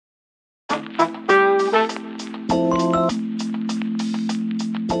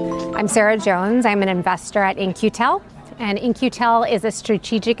I'm Sarah Jones. I'm an investor at In-Q-Tel. And In-Q-Tel is a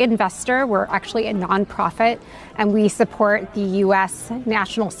strategic investor. We're actually a nonprofit, and we support the U.S.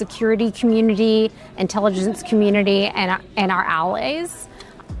 national security community, intelligence community, and our allies.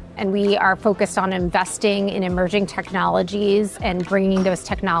 And we are focused on investing in emerging technologies and bringing those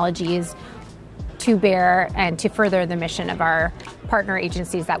technologies to bear and to further the mission of our partner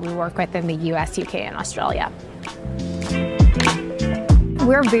agencies that we work with in the U.S., U.K., and Australia.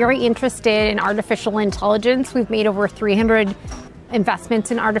 We're very interested in artificial intelligence. We've made over 300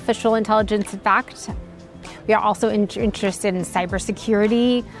 investments in artificial intelligence, in fact. We are also interested in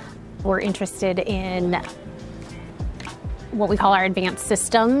cybersecurity. We're interested in what we call our advanced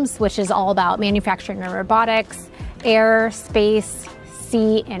systems, which is all about manufacturing and robotics, air, space,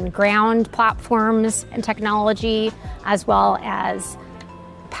 sea, and ground platforms and technology, as well as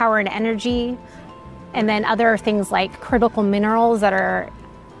power and energy. And then other things like critical minerals that are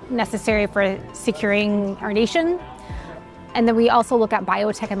necessary for securing our nation. And then we also look at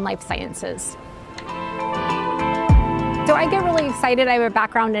biotech and life sciences. So I get really excited. I have a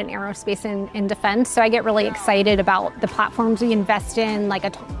background in aerospace and defense, so I get really excited about the platforms we invest in, like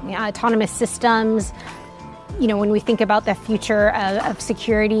autonomous systems. You know, when we think about the future of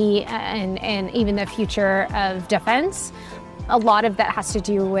security and even the future of defense, a lot of that has to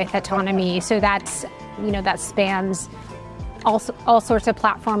do with autonomy. So that's, you know, that spans all sorts of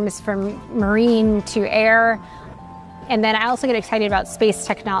platforms from marine to air. And then I also get excited about space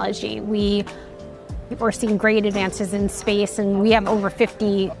technology. We're seeing great advances in space, and we have over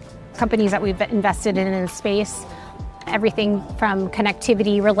 50 companies that we've invested in space. Everything from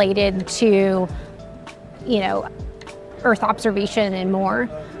connectivity related to, you know, Earth observation and more,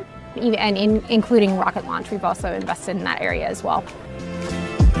 and including rocket launch. We've also invested in that area as well.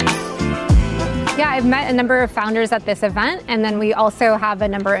 Yeah, I've met a number of founders at this event, and then we also have a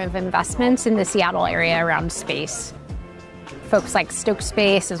number of investments in the Seattle area around space. Folks like Stoke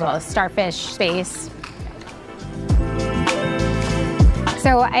Space, as well as Starfish Space.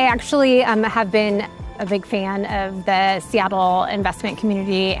 So I actually have been a big fan of the Seattle investment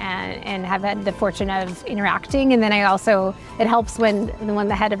community and have had the fortune of interacting. And then it helps when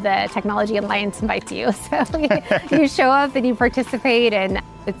the head of the Technology Alliance invites you. So you show up and you participate, and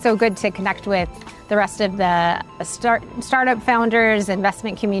it's so good to connect with the rest of the startup founders,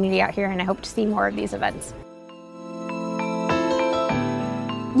 investment community out here, and I hope to see more of these events.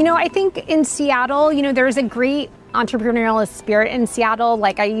 You know, I think in Seattle, you know, there's a great entrepreneurial spirit in Seattle.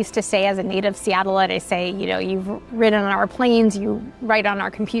 Like I used to say as a native Seattleite, I say, you know, you've ridden on our planes, you write on our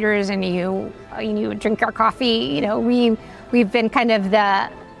computers, and you drink our coffee. You know, we've been kind of the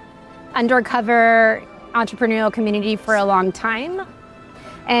undercover entrepreneurial community for a long time,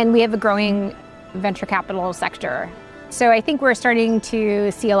 and we have a growing venture capital sector. So I think we're starting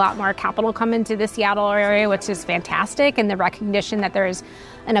to see a lot more capital come into the Seattle area, which is fantastic, and the recognition that there's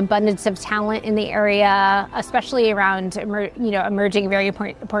an abundance of talent in the area, especially around emerging very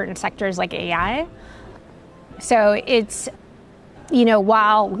important sectors like AI. So it's, you know,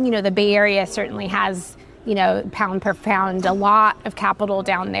 while, you know, the Bay Area certainly has, you know, pound per pound, a lot of capital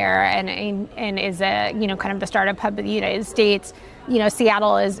down there and is a, you know, kind of the startup hub of the United States, you know,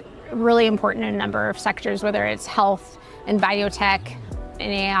 Seattle is really important in a number of sectors, whether it's health and biotech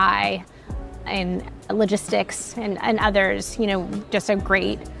and AI and logistics and others. You know, just a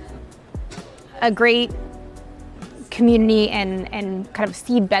great community and kind of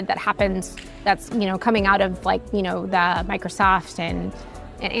seed bed that happens, that's, you know, coming out of, like, you know, the Microsoft and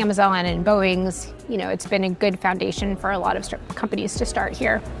Amazon and Boeing's. You know, it's been a good foundation for a lot of companies to start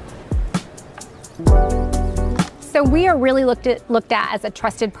here. So we are really looked at as a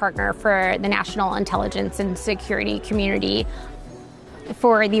trusted partner for the national intelligence and security community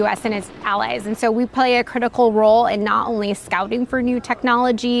for the U.S. and its allies. And so we play a critical role in not only scouting for new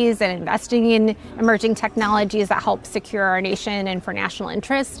technologies and investing in emerging technologies that help secure our nation and for national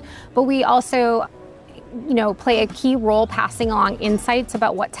interest, but we also, you know, play a key role passing along insights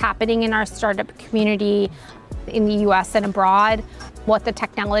about what's happening in our startup community in the U.S. and abroad, what the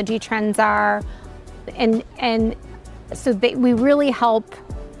technology trends are, and so we really help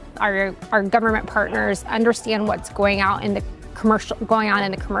our government partners understand what's going on in the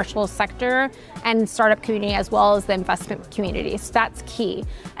commercial sector and startup community, as well as the investment community. So that's key.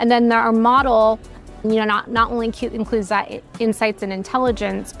 And then our model, you know, not only includes that insights and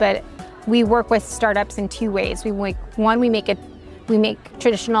intelligence, but we work with startups in two ways. We make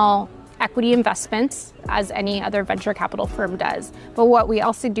traditional equity investments, as any other venture capital firm does. But what we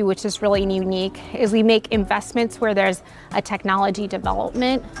also do, which is really unique, is we make investments where there's a technology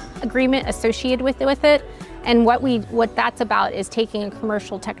development agreement associated with it. And what that's about is taking a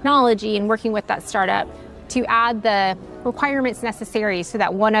commercial technology and working with that startup to add the requirements necessary so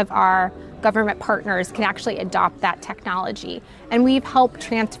that one of our government partners can actually adopt that technology. And we've helped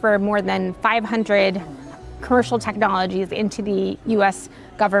transfer more than 500 commercial technologies into the U.S.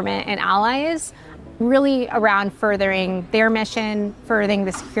 government and allies, really around furthering their mission, furthering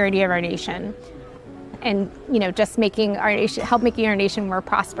the security of our nation, and just making our nation more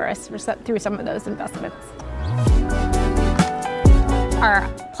prosperous through some of those investments. Our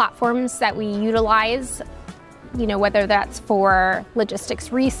platforms that we utilize, whether that's for logistics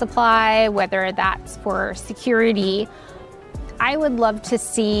resupply, whether that's for security, I would love to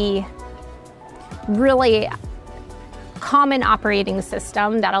see really common operating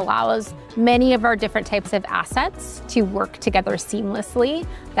system that allows many of our different types of assets to work together seamlessly.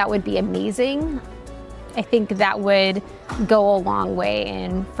 That would be amazing. I think that would go a long way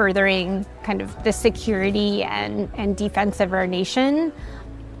in furthering kind of the security and defense of our nation.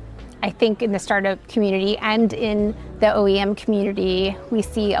 I think in the startup community and in the OEM community, we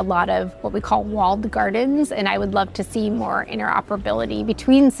see a lot of what we call walled gardens, and I would love to see more interoperability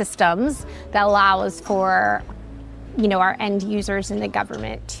between systems that allows for, our end users in the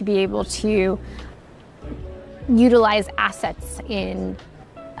government to be able to utilize assets in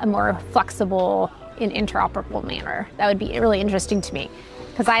a more flexible and interoperable manner. That would be really interesting to me,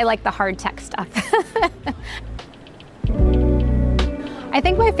 because I like the hard tech stuff. I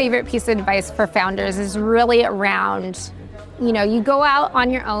think my favorite piece of advice for founders is really around, you go out on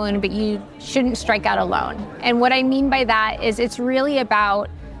your own, but you shouldn't strike out alone. And what I mean by that is it's really about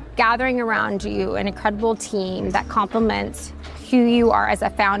gathering around you an incredible team that complements who you are as a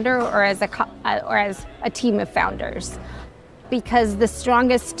founder or as a team of founders. Because the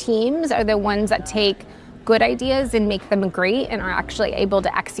strongest teams are the ones that take good ideas and make them great and are actually able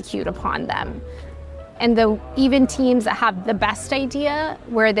to execute upon them. And even teams that have the best idea,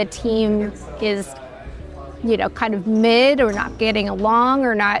 where the team is, kind of mid or not getting along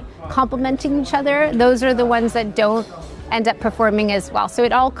or not complementing each other, those are the ones that don't end up performing as well. So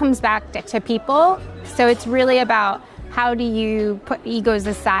it all comes back to people. So it's really about how do you put egos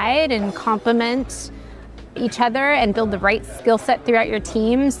aside and complement each other and build the right skill set throughout your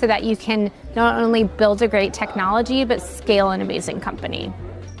team so that you can not only build a great technology, but scale an amazing company.